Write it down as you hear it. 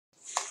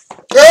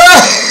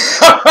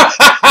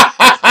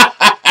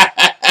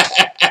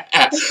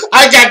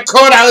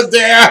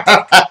there.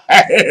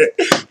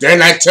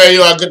 Didn't I tell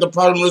you I'll get the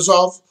problem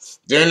resolved?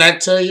 Didn't I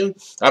tell you?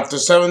 After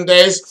 7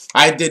 days,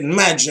 I did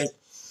magic.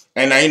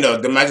 And I,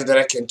 the magic that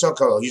I can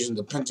talk about using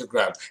the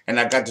pentagram. And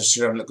I got the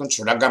shit under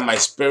control. I got my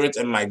spirits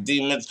and my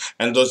demons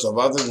and those of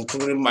others,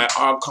 including my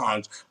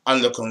archons,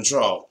 under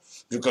control.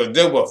 Because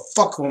they were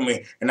fucking with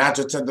me. And I had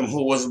to tell them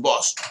who was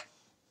boss.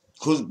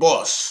 Who's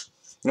boss?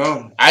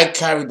 I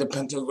carry the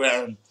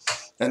pentagram.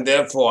 And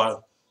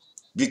therefore,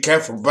 be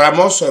careful. But I'm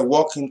also a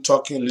walking,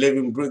 talking,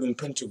 living, breathing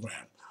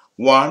pentagram.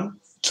 1,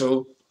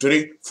 2,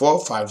 3,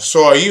 4, 5.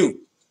 So are you.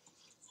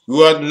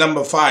 You are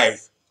number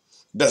 5.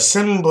 The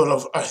symbol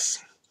of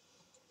Earth.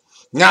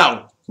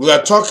 Now, we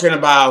are talking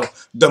about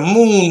the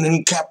moon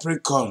in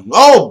Capricorn.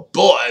 Oh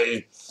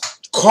boy!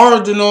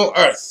 Cardinal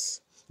Earth,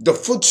 the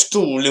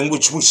footstool in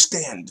which we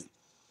stand.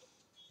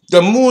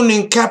 The moon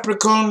in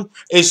Capricorn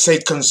is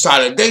a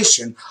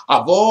consolidation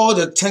of all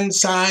the 10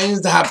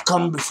 signs that have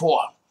come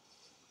before.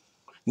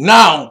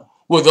 Now,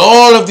 with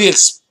all of the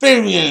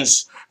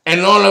experience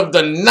and all of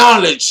the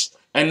knowledge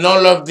and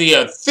all of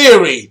the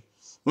theory,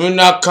 we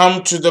now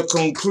come to the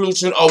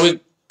conclusion, or we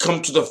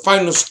come to the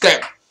final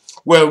step,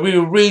 where we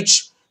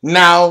reach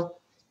now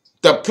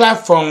the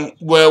platform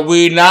where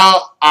we now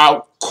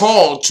are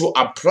called to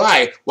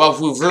apply what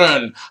we've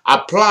learned,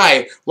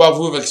 apply what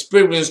we've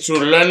experienced through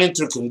learning,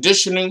 through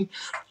conditioning,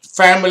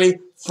 family,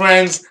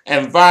 friends,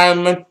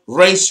 environment,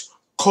 race,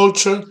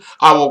 culture,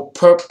 our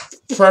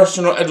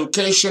personal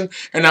education,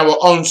 and our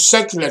own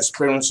secular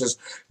experiences.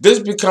 This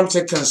becomes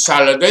a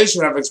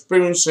consolidation of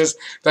experiences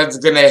that's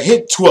going to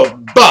hit to a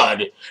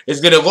bud.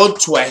 It's going to go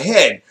to a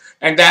head.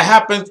 And that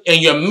happens in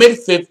your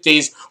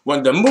mid-50s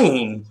when the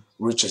moon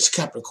reaches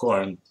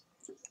Capricorn.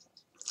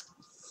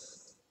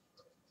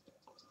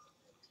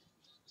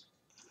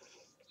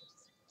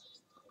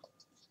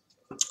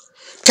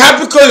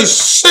 Capricorn is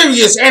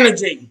serious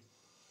energy.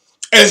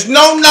 It's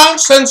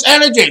no-nonsense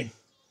energy.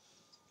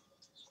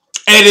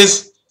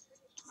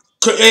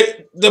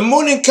 The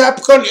moon in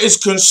Capricorn is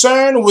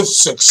concerned with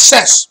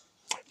success,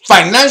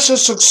 financial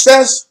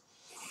success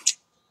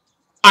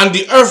on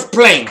the earth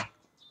plane.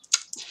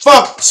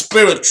 Fuck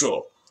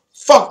spiritual.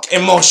 Fuck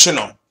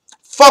emotional.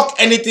 Fuck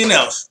anything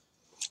else.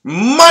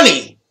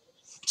 Money,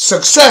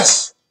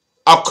 success,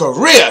 a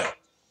career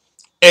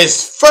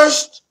is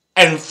first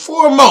and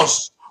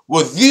foremost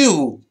with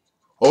you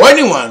or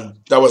anyone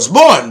that was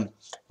born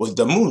with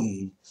the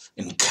moon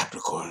in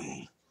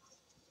Capricorn.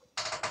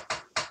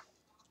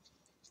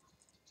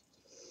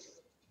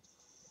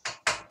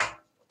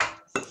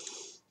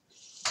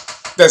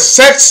 The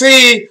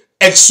sexy,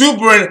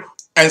 exuberant,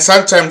 and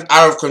sometimes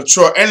out of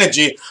control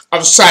energy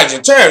of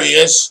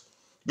Sagittarius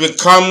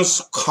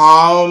becomes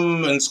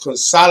calm and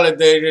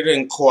consolidated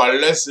and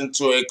coalesced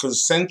into a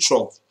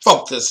concentric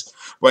focus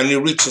when it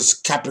reaches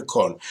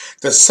Capricorn,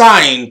 the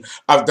sign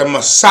of the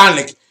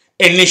Masonic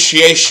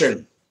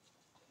initiation.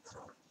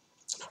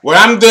 What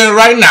I'm doing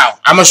right now,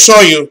 I'm going to show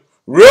you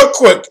real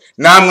quick.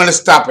 Now I'm going to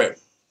stop it.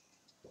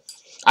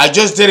 I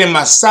just did a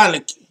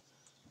Masonic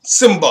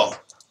symbol,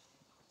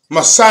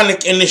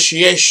 Masonic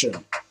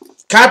initiation.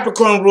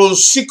 Capricorn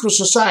rules secret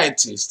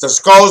societies, the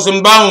skulls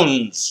and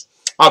bones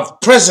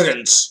of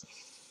presidents,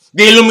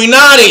 the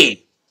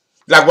Illuminati,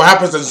 like what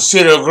happens in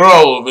Cedar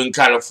Grove in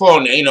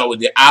California, with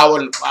the owl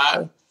and the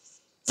fire.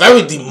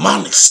 Very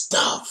demonic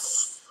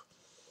stuff.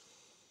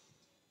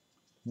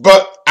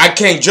 But I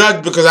can't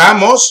judge because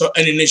I'm also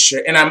an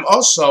initiate and I'm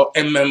also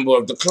a member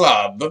of the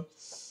club.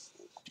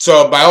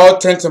 So by all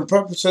intents and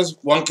purposes,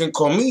 one can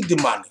call me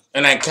demonic.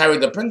 And I carry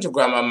the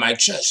pentagram on my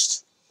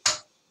chest.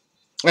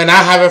 And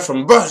I have it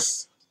from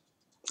birth.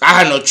 I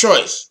had no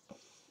choice.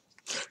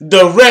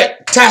 The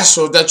red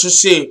tassel that you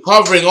see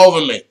hovering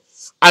over me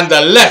on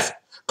the left,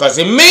 because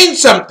it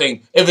means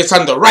something if it's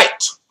on the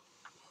right,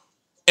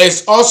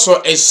 is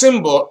also a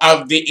symbol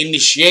of the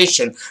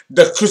initiation,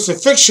 the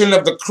crucifixion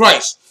of the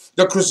Christ,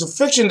 the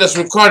crucifixion that's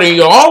required in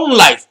your own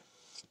life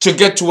to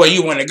get to where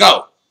you want to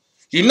go.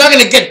 You're not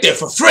going to get there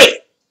for free.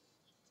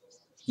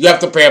 You have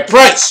to pay a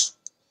price.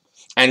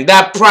 And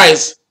that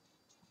price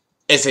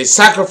is a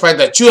sacrifice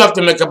that you have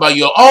to make about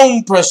your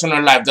own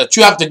personal life, that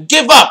you have to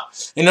give up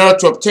in order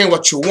to obtain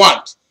what you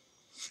want.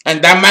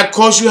 And that might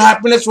cause you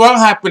happiness or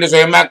unhappiness, or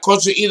it might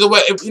cause you either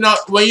way.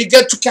 When you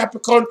get to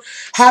Capricorn,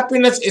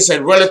 happiness is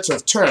a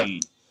relative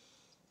term.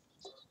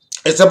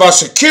 It's about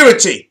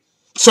security,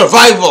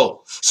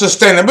 survival,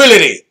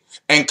 sustainability,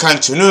 and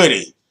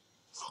continuity,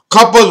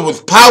 coupled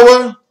with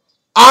power,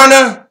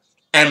 honor,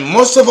 and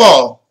most of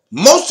all,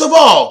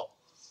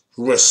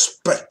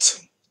 respect.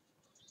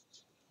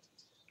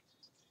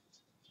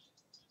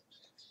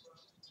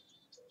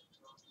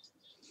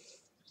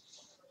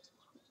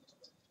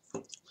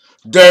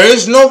 There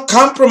is no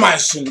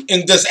compromising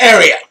in this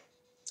area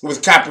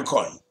with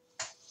Capricorn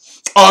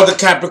or the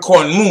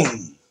Capricorn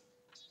moon.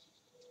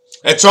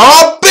 It's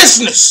all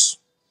business.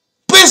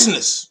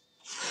 Business.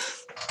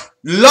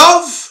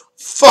 Love,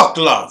 fuck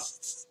love.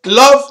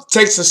 Love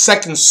takes a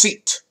second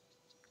seat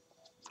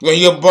when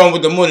you're born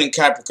with the moon in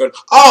Capricorn.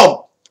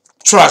 Oh,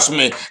 trust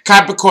me,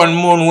 Capricorn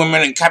moon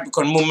women and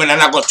Capricorn moon men are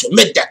not going to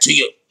admit that to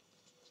you.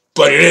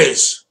 but it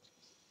is.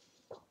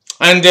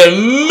 And their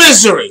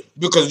misery,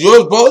 because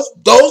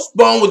those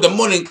born with the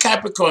moon in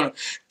Capricorn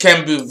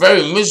can be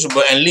very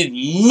miserable and lead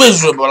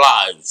miserable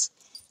lives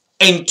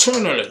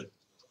internally.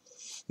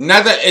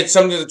 Not that it's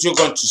something that you're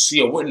going to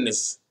see or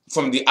witness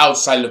from the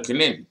outside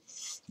looking in.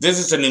 This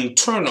is an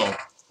internal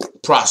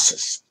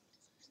process.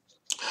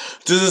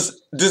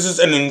 This is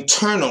an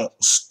internal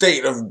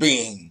state of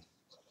being.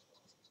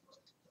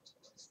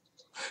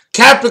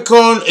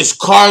 Capricorn is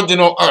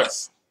cardinal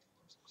earth,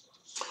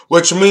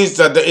 which means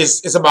that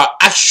it's about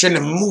action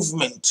and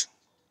movement.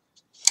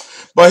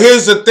 But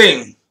here's the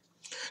thing.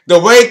 The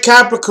way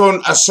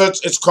Capricorn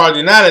asserts its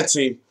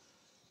cardinality,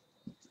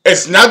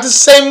 it's not the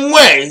same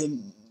way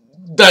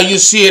that you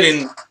see it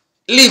in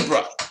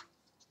Libra,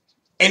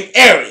 in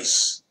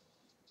Aries,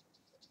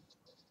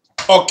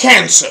 or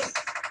Cancer.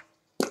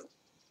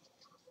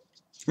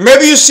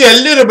 Maybe you see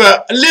a little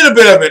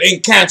bit of it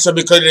in Cancer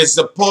because it is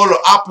the polar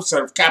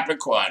opposite of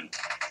Capricorn.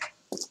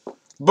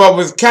 But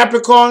with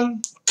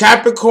Capricorn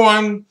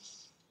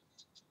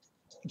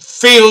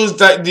feels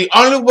that the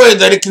only way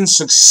that it can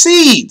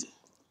succeed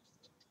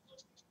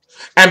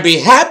and be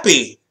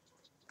happy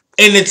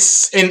in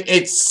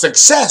its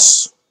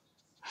success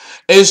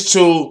is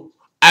to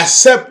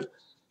accept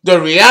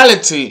the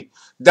reality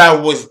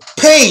that with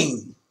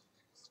pain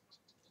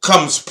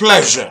comes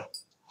pleasure.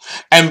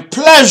 And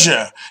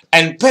pleasure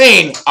and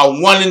pain are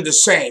one and the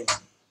same.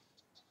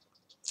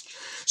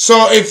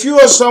 So if you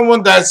are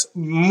someone that's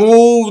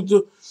moved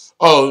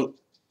or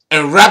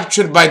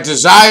enraptured by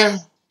desire,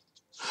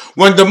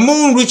 when the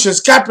moon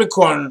reaches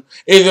Capricorn,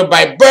 either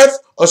by birth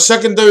or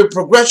secondary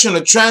progression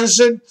or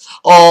transit,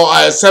 or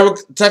a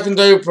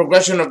secondary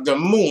progression of the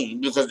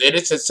moon, because it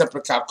is a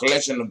separate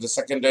calculation of the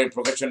secondary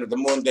progression of the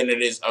moon than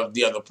it is of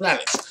the other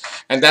planets.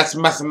 And that's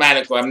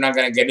mathematical. I'm not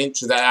going to get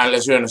into that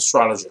unless you're an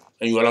astrologer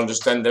and you will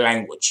understand the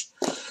language.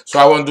 So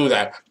I won't do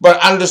that. But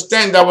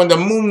understand that when the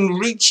moon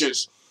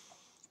reaches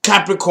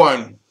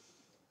Capricorn,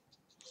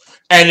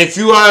 and if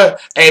you are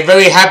a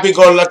very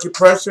happy-go-lucky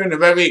person, a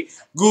very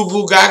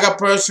goo-goo-gaga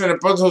person, a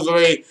person who's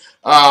very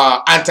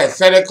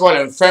antithetical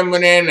and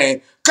feminine,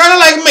 and kind of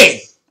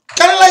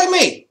like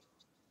me,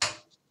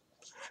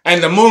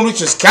 and the moon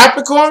reaches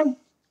Capricorn,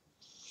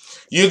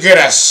 you get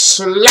a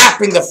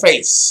slap in the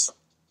face.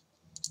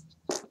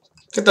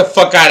 Get the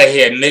fuck out of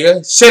here,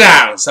 nigga. Sit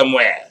down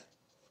somewhere.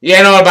 You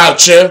ain't know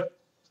about you.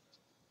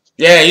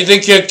 Yeah, you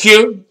think you're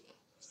cute?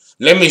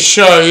 Let me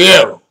show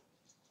you.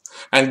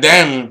 And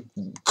then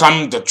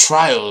come the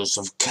trials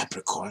of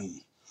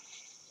Capricorn.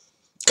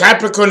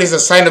 Capricorn is a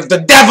sign of the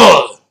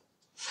devil.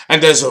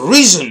 And there's a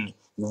reason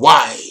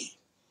why.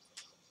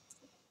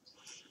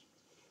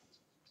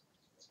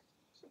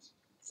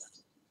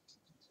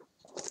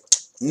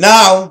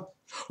 Now,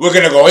 we're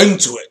going to go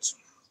into it.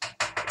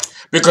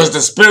 Because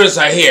the spirits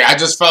are here. I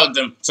just felt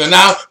them. So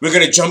now, we're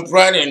going to jump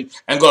right in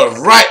and go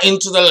right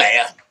into the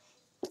layer.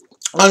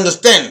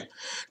 Understand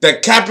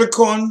that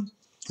Capricorn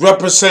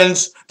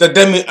represents the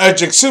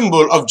demiurgic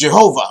symbol of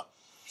Jehovah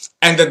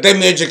and the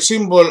demiurgic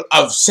symbol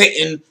of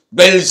Satan,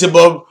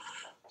 Beelzebub,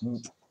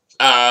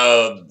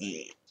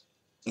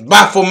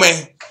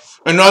 Baphomet,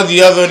 and all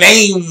the other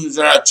names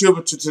that are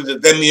attributed to the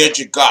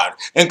demiurgic god,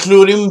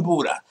 including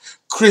Buddha,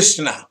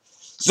 Krishna,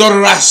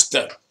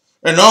 Zoroaster,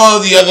 and all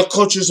the other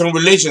cultures and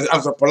religions,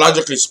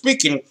 anthropologically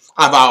speaking,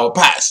 of our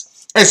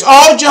past. It's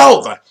all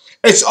Jehovah.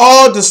 It's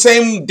all the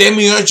same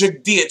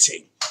demiurgic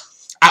deity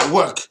at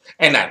work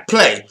and at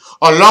play,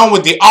 along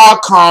with the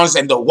archons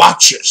and the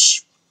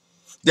watchers.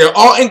 They're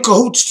all in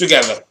cahoots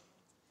together.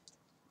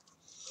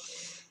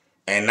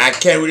 And I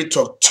can't really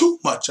talk too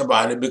much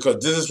about it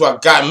because this is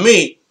what got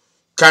me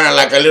kind of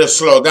like a little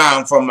slow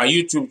down from my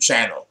YouTube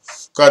channel.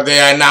 Because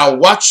they are now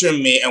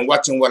watching me and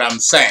watching what I'm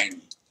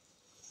saying.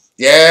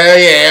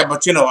 Yeah,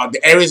 but you know,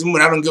 the Aries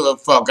moon, I don't give a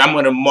fuck. I'm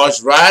going to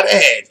march right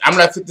ahead. I'm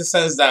like 50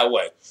 cents that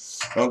way.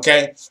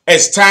 Okay?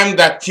 It's time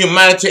that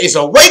humanity is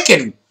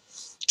awakened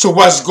to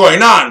what's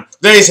going on.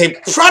 There is a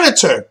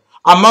predator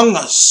among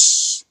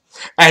us.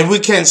 And we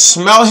can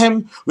smell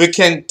him, we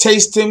can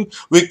taste him,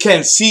 we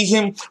can see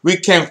him, we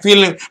can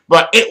feel him.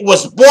 But it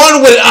was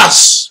born with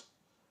us.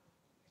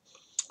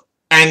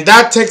 And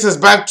that takes us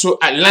back to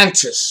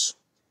Atlantis.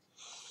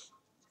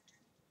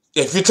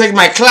 If you take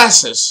my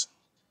classes,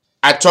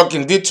 I talk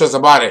in details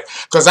about it.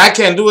 Because I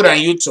can't do it on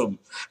YouTube.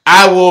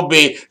 I will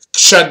be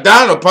shut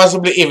down or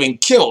possibly even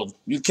killed.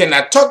 You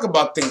cannot talk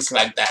about things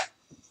like that.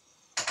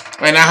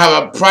 And I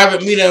have a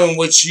private meeting in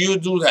which you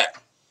do that.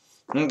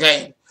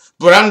 Okay?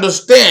 But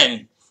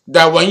understand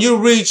that when you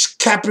reach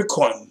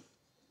Capricorn,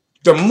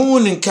 the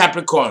moon in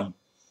Capricorn,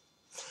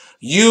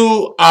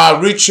 you are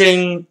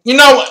reaching, you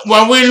know,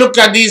 when we look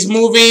at these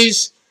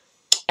movies,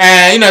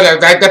 and, you know,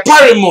 the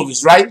pirate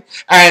movies, right?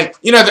 And,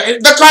 you know,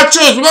 the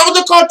cartoons. Remember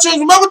the cartoons?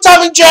 Remember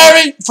Tom and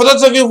Jerry? For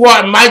those of you who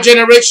are my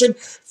generation,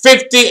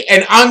 50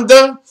 and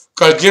under,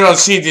 because you don't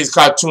see these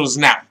cartoons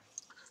now.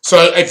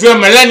 So if you're a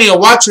millennial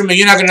watching me,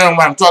 you're not going to know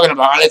what I'm talking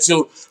about unless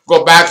you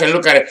go back and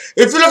look at it.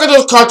 If you look at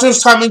those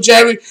cartoons, Tom and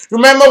Jerry,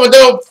 remember when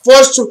they were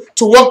forced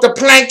to walk the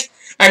plank?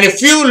 And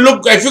if you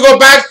go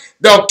back,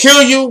 they'll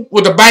kill you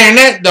with a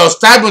bayonet, they'll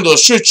stab you, they'll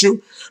shoot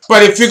you.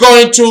 But if you go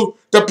into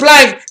the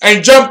plank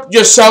and jump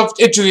yourself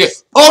into the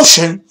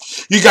ocean,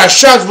 you got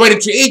sharks waiting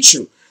to eat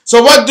you.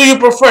 So what do you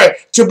prefer?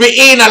 To be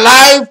eaten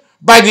alive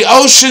by the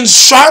ocean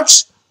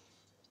sharks,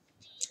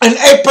 an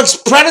apex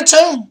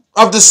predator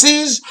of the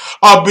seas,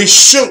 or be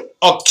shot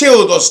or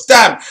killed or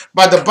stabbed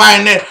by the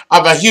bayonet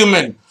of a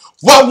human?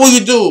 What will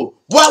you do?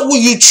 What will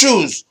you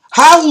choose?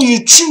 How will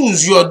you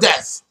choose your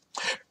death?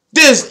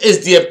 This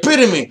is the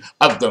epitome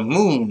of the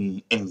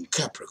moon in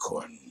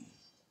Capricorn.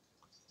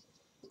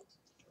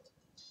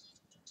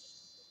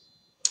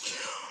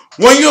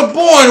 When you're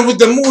born with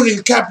the moon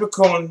in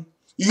Capricorn,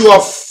 you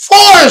are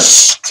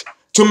forced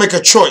to make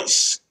a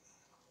choice.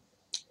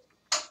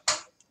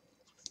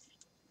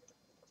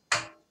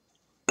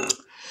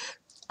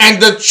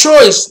 And the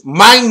choice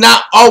might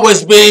not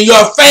always be in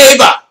your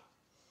favor.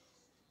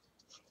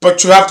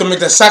 But you have to make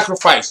the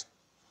sacrifice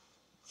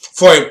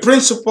for a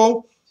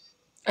principle,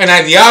 an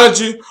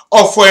ideology,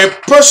 or for a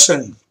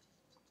person.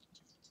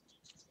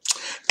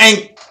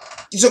 And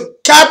so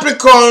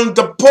Capricorn,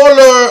 the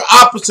polar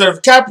opposite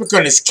of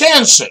Capricorn is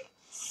Cancer.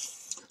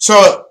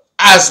 So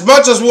as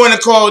much as we want to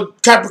call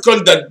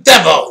Capricorn the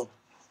devil,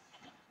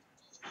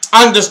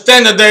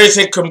 understand that there is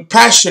a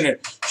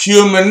compassionate,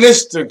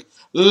 humanistic,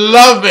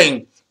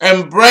 loving,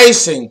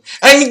 embracing,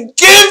 and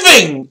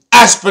giving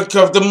aspect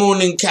of the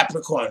moon in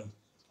Capricorn.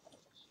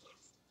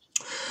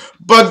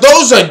 But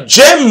those are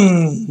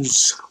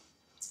gems.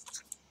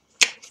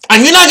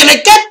 And you're not going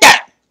to get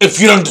that if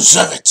you don't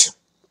deserve it.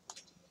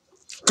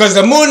 Because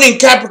the moon in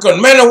Capricorn,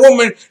 man or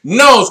woman,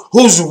 knows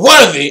who's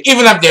worthy,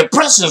 even of their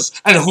presence,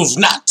 and who's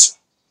not.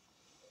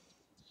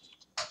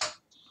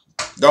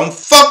 Don't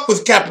fuck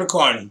with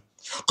Capricorn,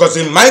 because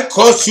it might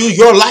cost you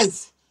your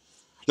life.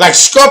 Like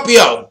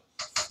Scorpio,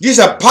 these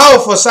are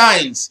powerful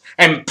signs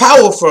and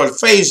powerful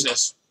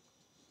phases.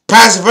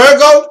 Past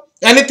Virgo,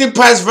 anything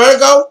past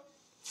Virgo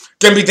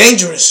can be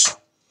dangerous.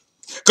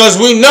 Because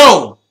we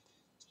know,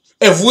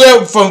 if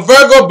we're from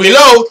Virgo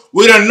below,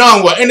 we don't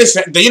know we're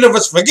innocent. The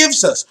universe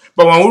forgives us.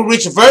 But when we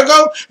reach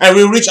Virgo and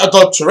we reach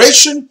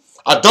adulteration,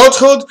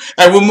 adulthood,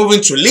 and we move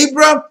into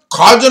Libra,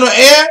 cardinal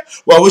air,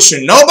 where we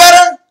should know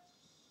better,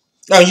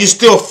 and you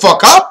still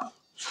fuck up,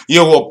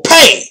 you will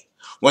pay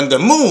when the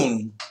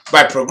moon,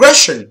 by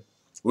progression,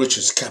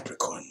 reaches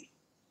Capricorn.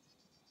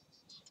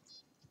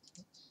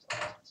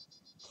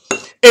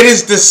 It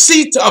is the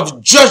seat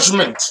of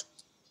judgment.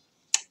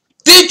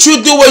 Did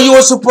you do what you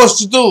were supposed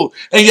to do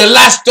in your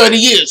last 30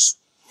 years?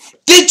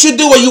 Did you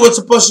do what you were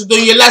supposed to do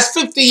in your last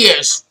 50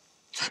 years?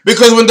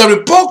 Because when the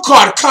report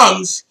card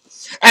comes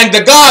and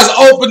the gods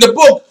open the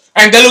book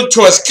and they look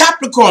towards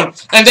Capricorn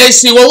and they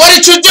see, well, what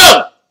did you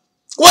do?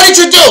 What did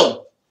you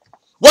do?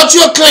 What's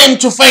your claim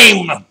to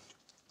fame?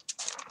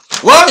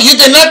 Well, you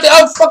did nothing.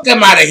 Oh, fuck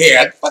him out of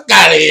here. Fuck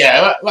out of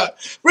here.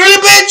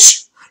 Really,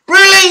 bitch?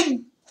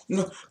 Really?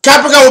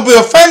 Capricorn will be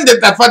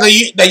offended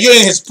that you're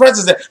in his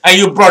presence and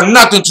you brought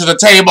nothing to the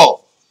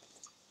table.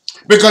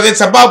 Because it's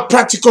about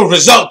practical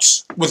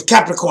results with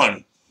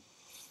Capricorn.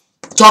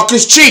 Talk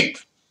is cheap.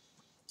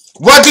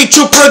 What did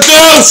you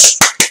produce?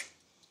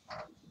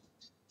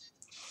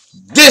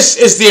 This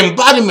is the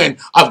embodiment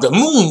of the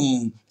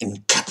moon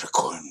in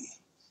Capricorn.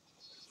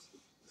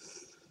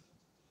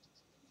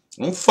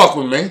 Don't fuck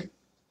with me.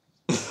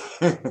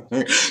 You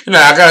know,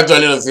 I gotta do a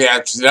little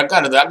theatrics. I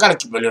gotta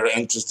keep a little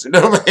interested.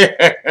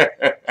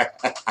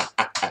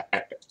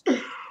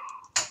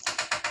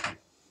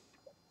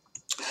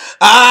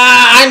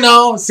 I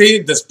know. See,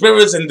 the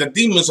spirits and the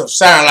demons of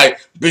Saturn,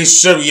 like, be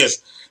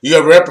serious.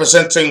 You're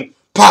representing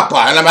Papa.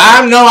 And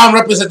I know I'm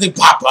representing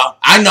Papa.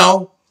 I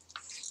know.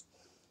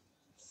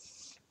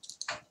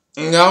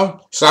 You know?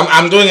 So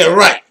I'm doing it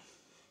right.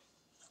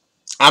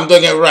 I'm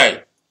doing it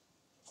right.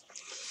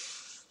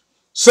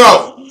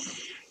 So,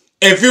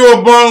 if you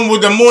were born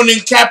with the moon in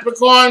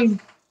Capricorn,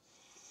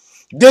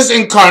 this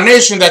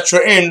incarnation that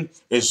you're in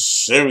is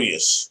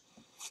serious.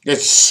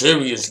 It's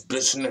serious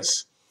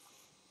business.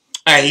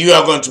 And you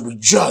are going to be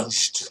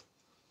judged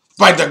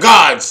by the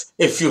gods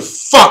if you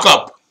fuck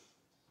up.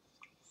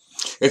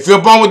 If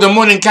you're born with the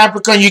moon in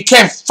Capricorn, you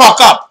can't fuck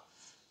up.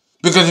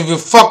 Because if you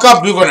fuck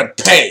up, you're going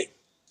to pay.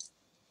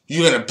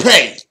 You're going to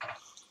pay.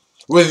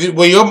 When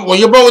you're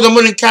born with the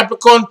moon in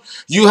Capricorn,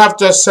 you have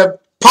to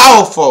accept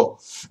powerful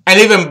and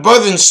even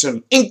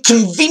burdensome,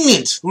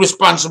 inconvenient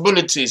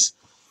responsibilities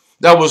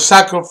that will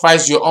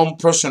sacrifice your own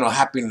personal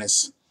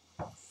happiness.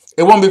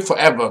 It won't be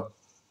forever.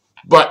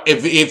 But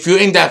if you're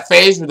in that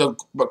phase with the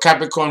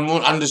Capricorn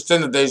moon,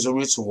 understand that there is a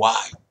reason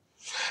why.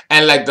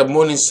 And like the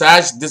moon in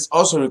Sag, this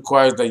also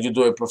requires that you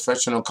do a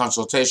professional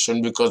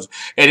consultation because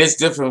it is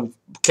different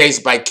case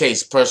by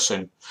case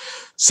person.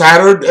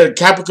 Saturn,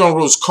 Capricorn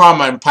rules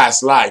karma in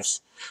past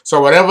lives. So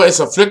whatever is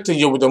afflicting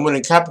you with the moon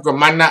in Capricorn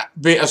might not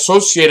be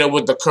associated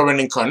with the current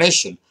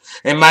incarnation.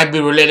 It might be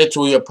related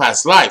to your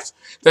past lives.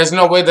 There's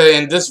no way that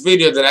in this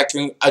video that I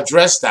can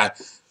address that.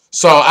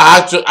 So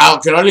I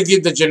can only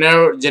give the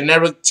generic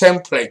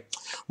template.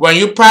 When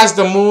you pass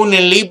the moon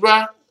in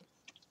Libra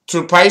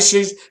to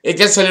Pisces, it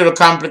gets a little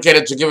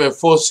complicated to give a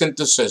full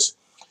synthesis.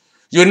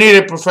 You need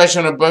a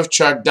professional birth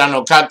chart done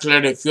or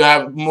calculated if you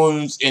have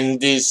moons in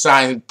these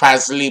signs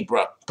past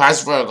Libra,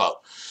 past Virgo.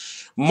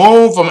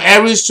 Moon from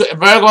Aries to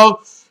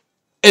Virgo.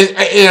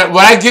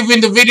 When I give you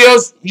the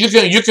videos, you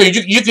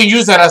can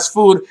use that as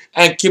food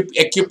and keep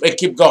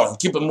going,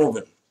 keep it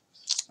moving.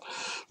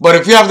 But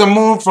if you have the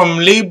moon from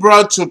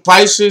Libra to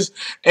Pisces,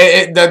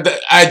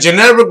 a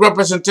generic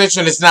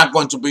representation is not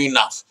going to be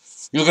enough.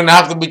 You're going to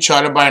have to be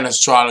charted by an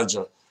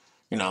astrologer,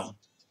 you know,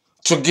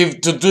 to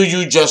do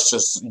you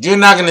justice. You're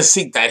not going to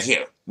seek that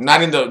here,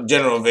 not in the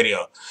general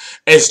video.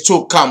 It's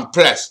too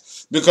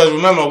complex because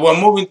remember, we're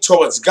moving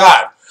towards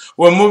God.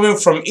 We're moving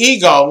from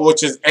ego,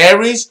 which is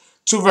Aries,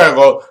 to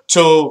Virgo,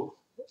 to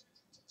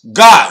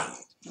God,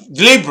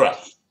 Libra,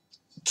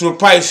 to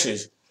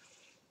Pisces.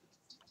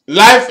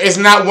 Life is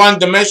not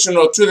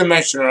one-dimensional,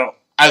 two-dimensional,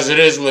 as it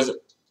is with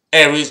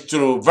Aries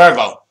through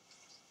Virgo.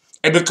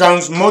 It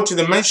becomes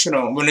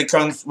multidimensional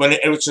when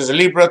it reaches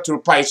Libra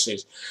through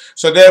Pisces.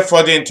 So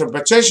therefore, the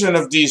interpretation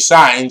of these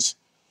signs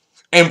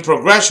in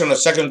progression or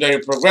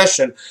secondary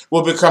progression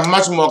will become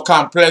much more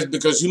complex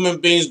because human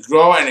beings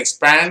grow and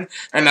expand,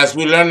 and as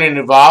we learn and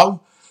evolve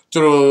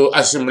through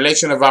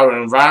assimilation of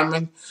our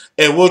environment,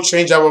 it will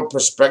change our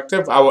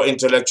perspective, our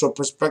intellectual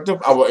perspective,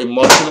 our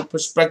emotional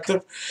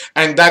perspective,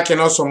 and that can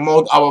also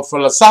mold our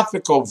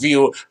philosophical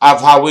view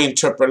of how we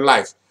interpret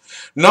life.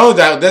 Know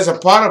that there's a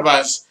part of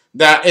us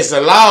that is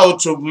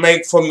allowed to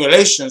make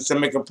formulations, to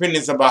make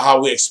opinions about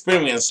how we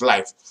experience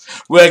life.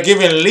 We're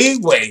given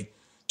leeway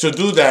to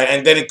do that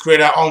and then create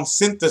our own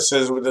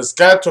synthesis with the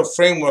skeletal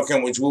framework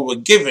in which we were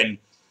given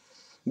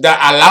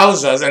that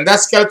allows us, and that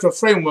skeletal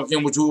framework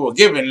in which we were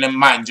given, and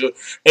mind you,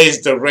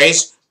 is the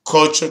race,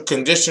 culture,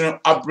 conditioning,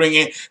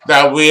 upbringing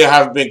that we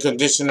have been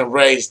conditioned and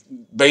raised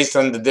based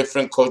on the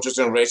different cultures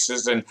and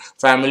races and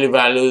family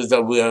values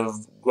that we have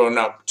grown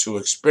up to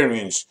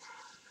experience.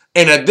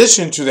 In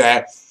addition to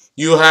that,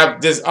 you have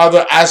this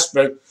other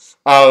aspect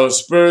of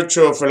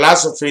spiritual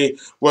philosophy,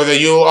 whether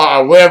you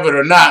are aware of it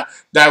or not,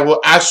 that will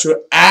actually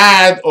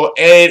add or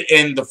aid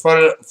in the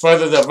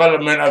further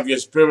development of your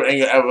spirit and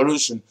your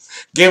evolution,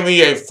 giving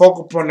you a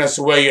focal point as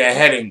to where you're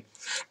heading.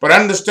 But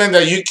understand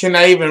that you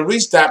cannot even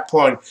reach that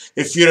point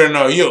if you don't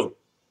know you.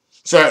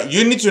 So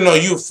you need to know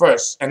you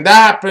first. And that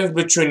happens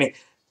between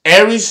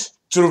Aries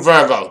through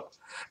Virgo.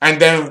 And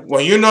then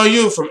when you know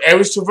you from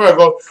Aries to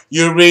Virgo,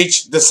 you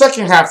reach the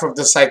second half of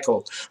the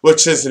cycle,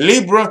 which is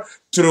Libra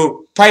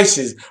through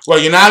Pisces, where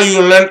you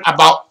learn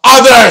about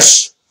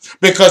others,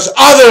 because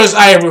others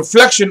are a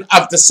reflection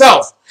of the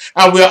self,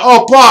 and we are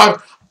all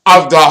part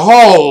of the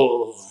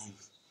whole.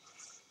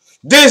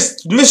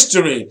 This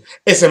mystery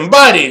is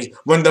embodied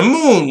when the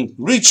moon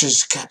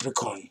reaches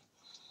Capricorn.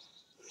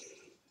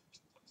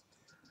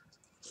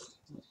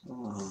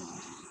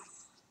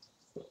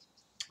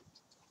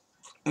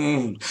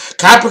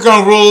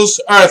 Capricorn rules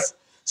Earth,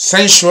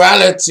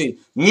 sensuality,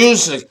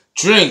 music,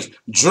 drink,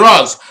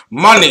 drugs,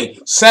 money,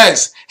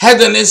 sex,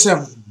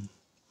 hedonism.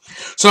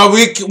 So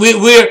we're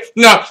just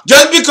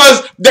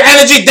because the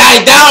energy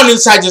died down in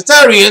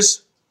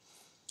Sagittarius,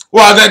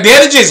 well, the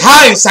energy is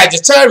high in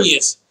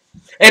Sagittarius.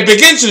 It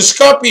begins in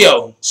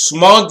Scorpio,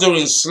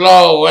 smoldering,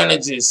 slow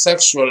energy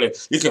sexually.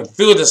 You can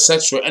feel the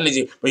sexual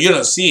energy, but you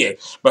don't see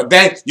it. But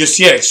then you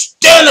see it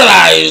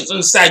externalized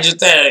in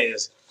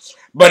Sagittarius.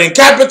 But in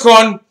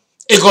Capricorn,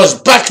 it goes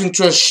back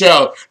into a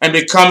shell and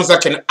becomes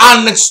like an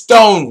onyx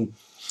stone.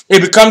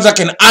 It becomes like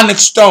an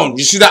onyx stone.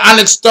 You see the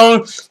onyx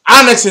stone?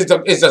 Onyx is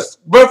the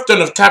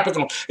birthstone of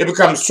Capricorn. It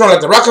becomes strong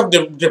like the rock of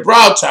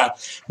Gibraltar.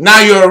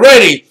 Now you're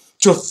ready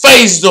to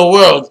face the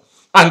world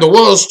on the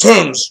world's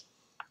terms.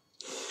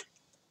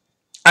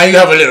 And you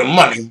have a little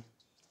money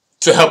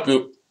to help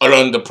you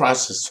along the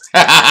process.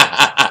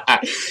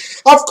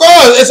 Of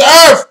course, it's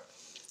Earth.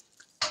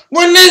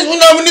 We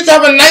need to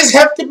have a nice,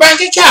 hefty bank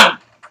account.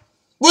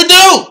 We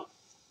do.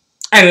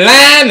 And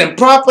land and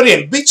property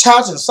and beach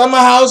house and summer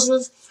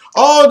houses.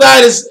 All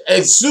that is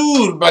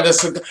exuded by the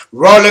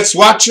Rolex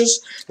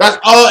watches. That's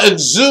all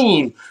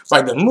exuded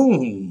by the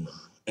moon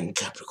in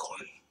Capricorn.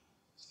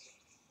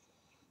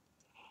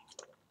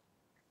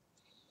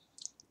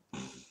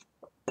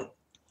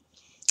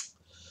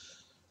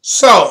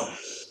 So,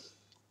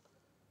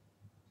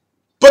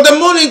 but the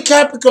moon in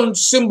Capricorn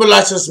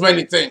symbolizes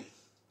many things.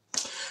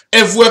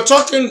 If we're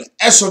talking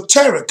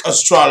esoteric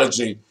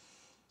astrology,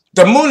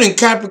 the moon in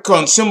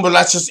Capricorn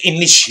symbolizes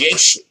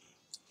initiation.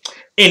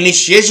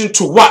 Initiation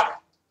to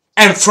what?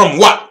 And from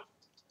what?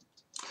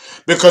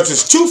 Because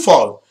it's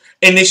twofold.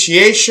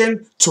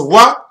 Initiation to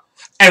what?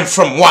 And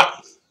from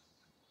what?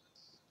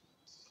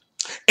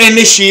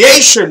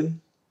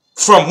 Initiation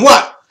from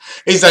what?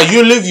 Is that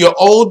you leave your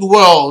old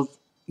world,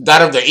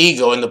 that of the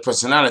ego and the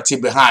personality,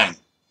 behind.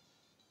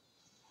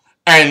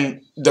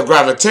 And the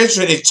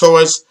gravitation is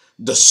towards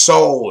the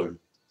soul,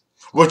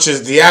 which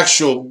is the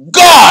actual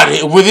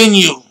God within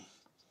you.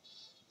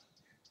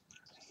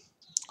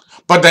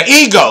 But the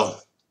ego,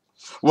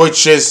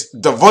 which is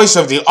the voice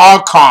of the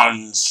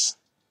archons,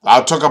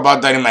 I'll talk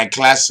about that in my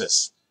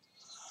classes,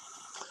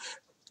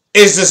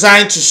 is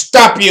designed to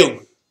stop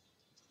you.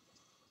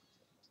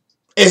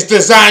 is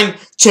designed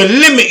to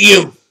limit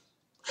you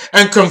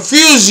and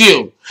confuse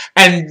you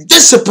and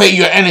dissipate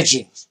your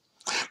energy.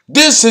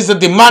 This is the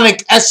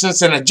demonic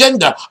essence and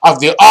agenda of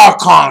the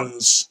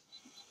archons.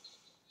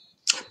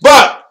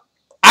 But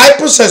I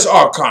possess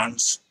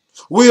archons.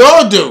 We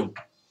all do.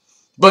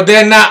 But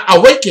they're not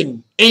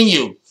awakened in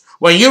you.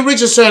 When you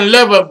reach a certain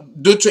level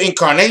due to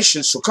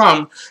incarnations to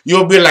come,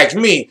 you'll be like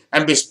me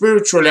and be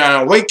spiritually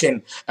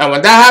awakened. And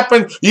when that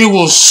happens, you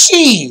will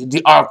see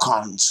the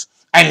archons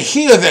and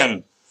hear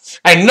them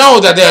and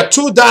know that there are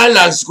two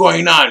dialogues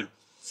going on.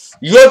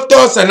 Your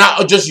thoughts are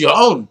not just your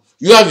own.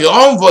 You have your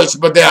own voice,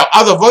 but there are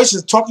other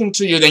voices talking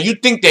to you that you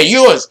think they're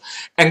yours.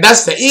 And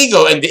that's the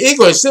ego. And the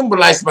ego is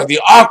symbolized by the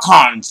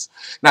archons.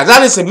 Now,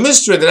 that is a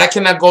mystery that I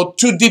cannot go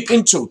too deep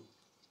into.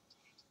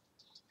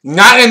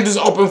 Not in this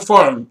open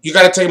forum. You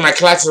got to take my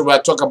classes where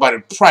I talk about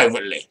it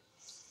privately.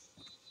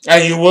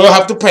 And you will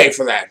have to pay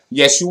for that.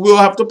 Yes, you will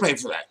have to pay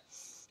for that.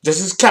 This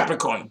is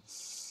Capricorn.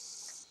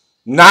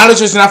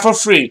 Knowledge is not for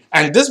free.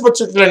 And this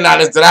particular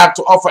knowledge that I have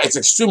to offer is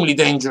extremely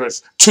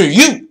dangerous to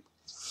you.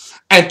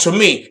 And to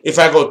me, if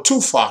I go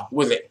too far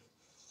with it.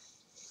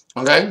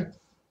 Okay?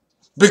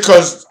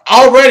 Because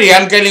already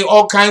I'm getting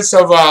all kinds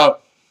of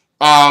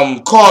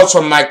calls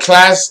from my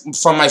class,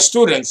 from my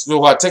students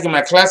who are taking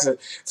my classes.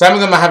 Some of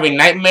them are having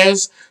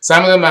nightmares.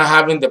 Some of them are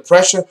having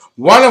depression.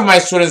 One of my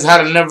students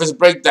had a nervous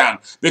breakdown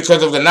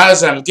because of the knowledge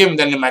that I'm giving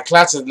them in my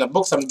classes and the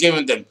books I'm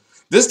giving them.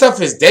 This stuff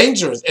is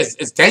dangerous.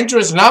 It's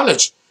dangerous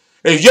knowledge.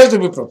 You have to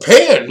be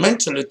prepared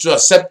mentally to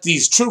accept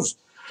these truths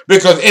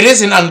because it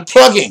is an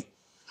unplugging.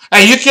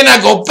 And you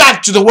cannot go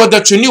back to the world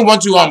that you knew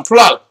once you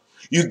unplug.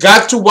 You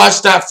got to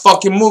watch that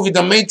fucking movie,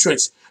 The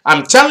Matrix.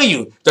 I'm telling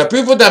you, the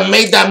people that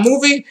made that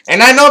movie,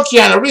 and I know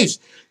Keanu Reeves,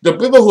 the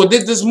people who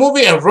did this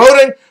movie and wrote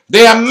it,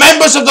 they are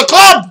members of the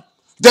club.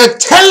 They're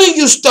telling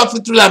you stuff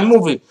through that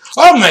movie.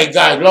 Oh my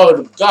God,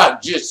 Lord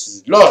God,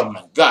 Jesus, Lord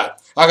my God.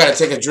 I gotta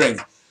take a drink.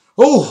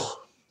 Ooh.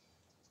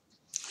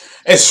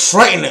 It's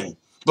frightening.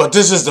 But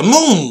this is the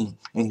moon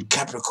in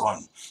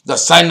Capricorn, the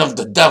sign of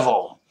the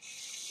devil.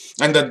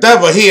 And the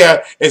devil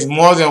here is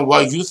more than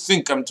what you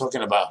think I'm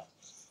talking about.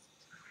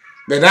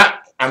 They're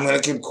not. I'm going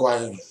to keep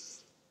quiet.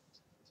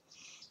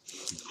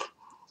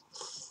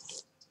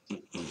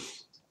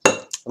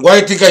 What do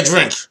you think I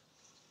drink?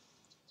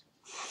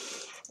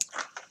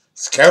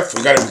 It's careful.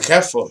 You got to be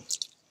careful.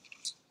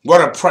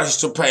 What a price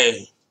to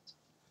pay.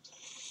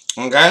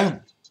 Okay?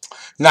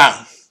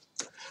 Now,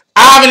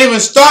 I haven't even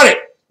started.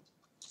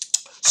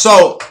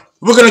 So,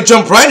 we're going to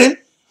jump right in.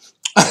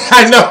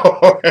 I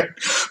know.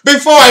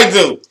 Before I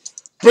do,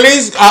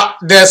 please,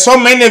 there are so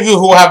many of you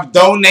who have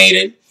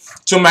donated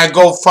to my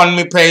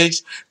GoFundMe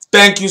page.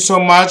 Thank you so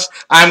much.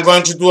 I'm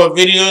going to do a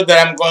video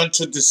that I'm going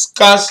to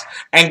discuss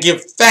and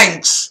give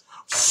thanks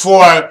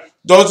for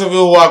those of you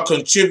who are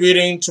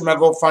contributing to my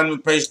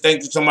GoFundMe page.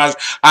 Thank you so much.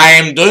 I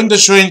am doing the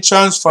show in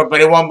Chelmsford,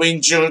 but it won't be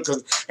in June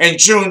because in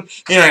June,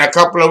 in a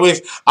couple of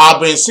weeks,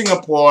 I'll be in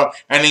Singapore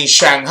and in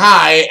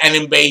Shanghai and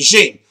in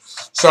Beijing.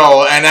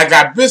 So, and I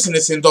got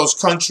business in those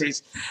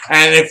countries.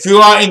 And if you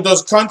are in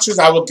those countries,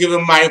 I will give you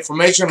my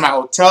information, my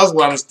hotels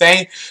where I'm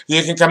staying.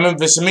 You can come and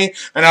visit me.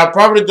 And I'll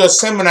probably do a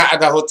seminar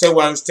at the hotel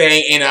where I'm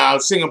staying in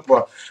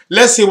Singapore.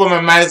 Let's see what my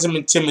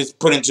management team is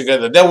putting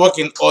together. They're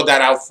working all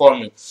that out for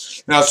me.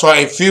 So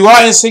if you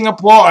are in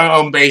Singapore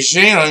or in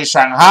Beijing or in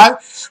Shanghai,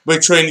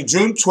 between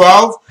June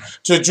 12th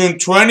to June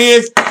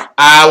 20th,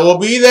 I will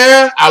be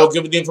there. I will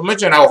give you the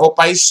information. I hope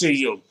I see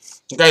you.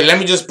 Okay, let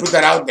me just put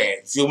that out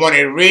there. If you want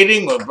a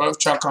reading or birth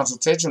chart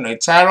consultation or a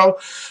tarot,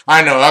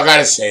 I know I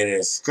gotta say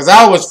this because I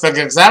always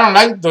figure because I don't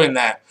like doing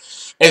that.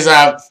 It's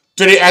I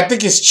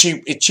think it's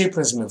cheap. It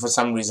cheapens me for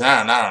some reason.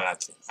 I don't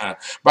like it.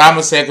 But I'm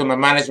gonna say it because my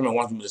management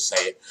wants me to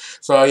say it.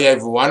 So yeah, if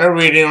you want a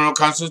reading or a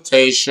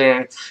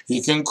consultation,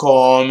 you can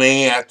call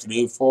me at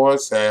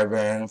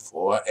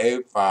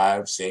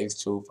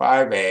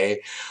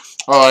 347-485-6258.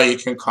 Or you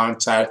can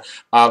contact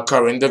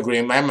Corinne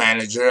Green, my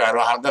manager. I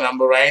don't have the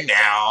number right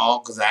now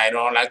because I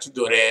don't like to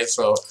do this.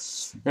 So,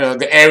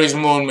 the Aries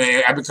moon,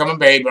 man, I become a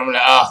baby. I'm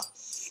like,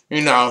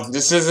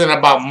 this isn't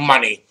about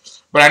money.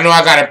 But I know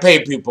I got to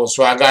pay people,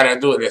 so I got to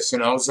do this, you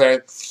know what I'm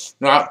saying?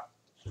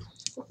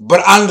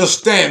 But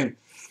understand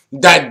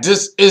that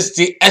this is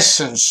the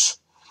essence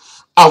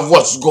of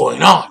what's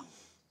going on.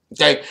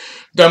 Okay?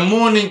 The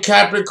moon in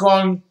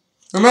Capricorn,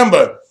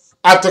 remember,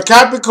 after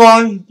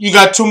Capricorn, you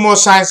got 2 more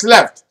signs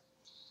left.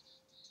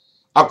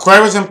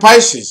 Aquarius and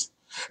Pisces.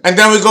 And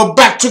then we go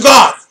back to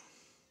God.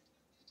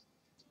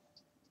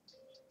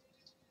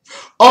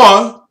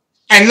 And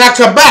not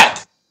come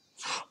back.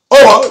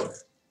 Or,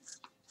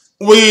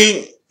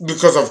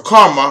 because of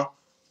karma,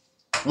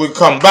 we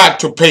come back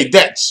to pay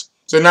debts.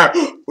 So now,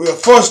 we are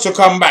forced to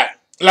come back.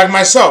 Like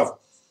myself.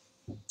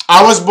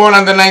 I was born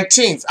on the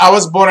 19th. I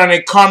was born on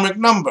a karmic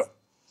number.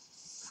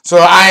 So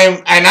I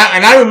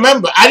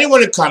remember, I didn't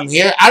want to come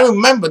here. I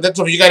remember that's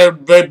when you got to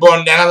be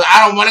born there.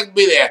 I don't want to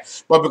be there.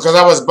 But because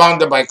I was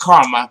bounded by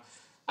karma,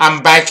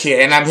 I'm back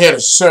here and I'm here to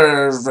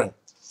serve.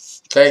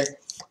 Okay?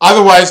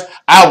 Otherwise,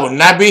 I will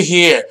not be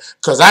here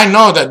because I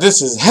know that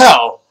this is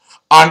hell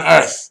on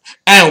earth.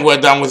 And we're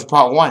done with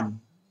part 1.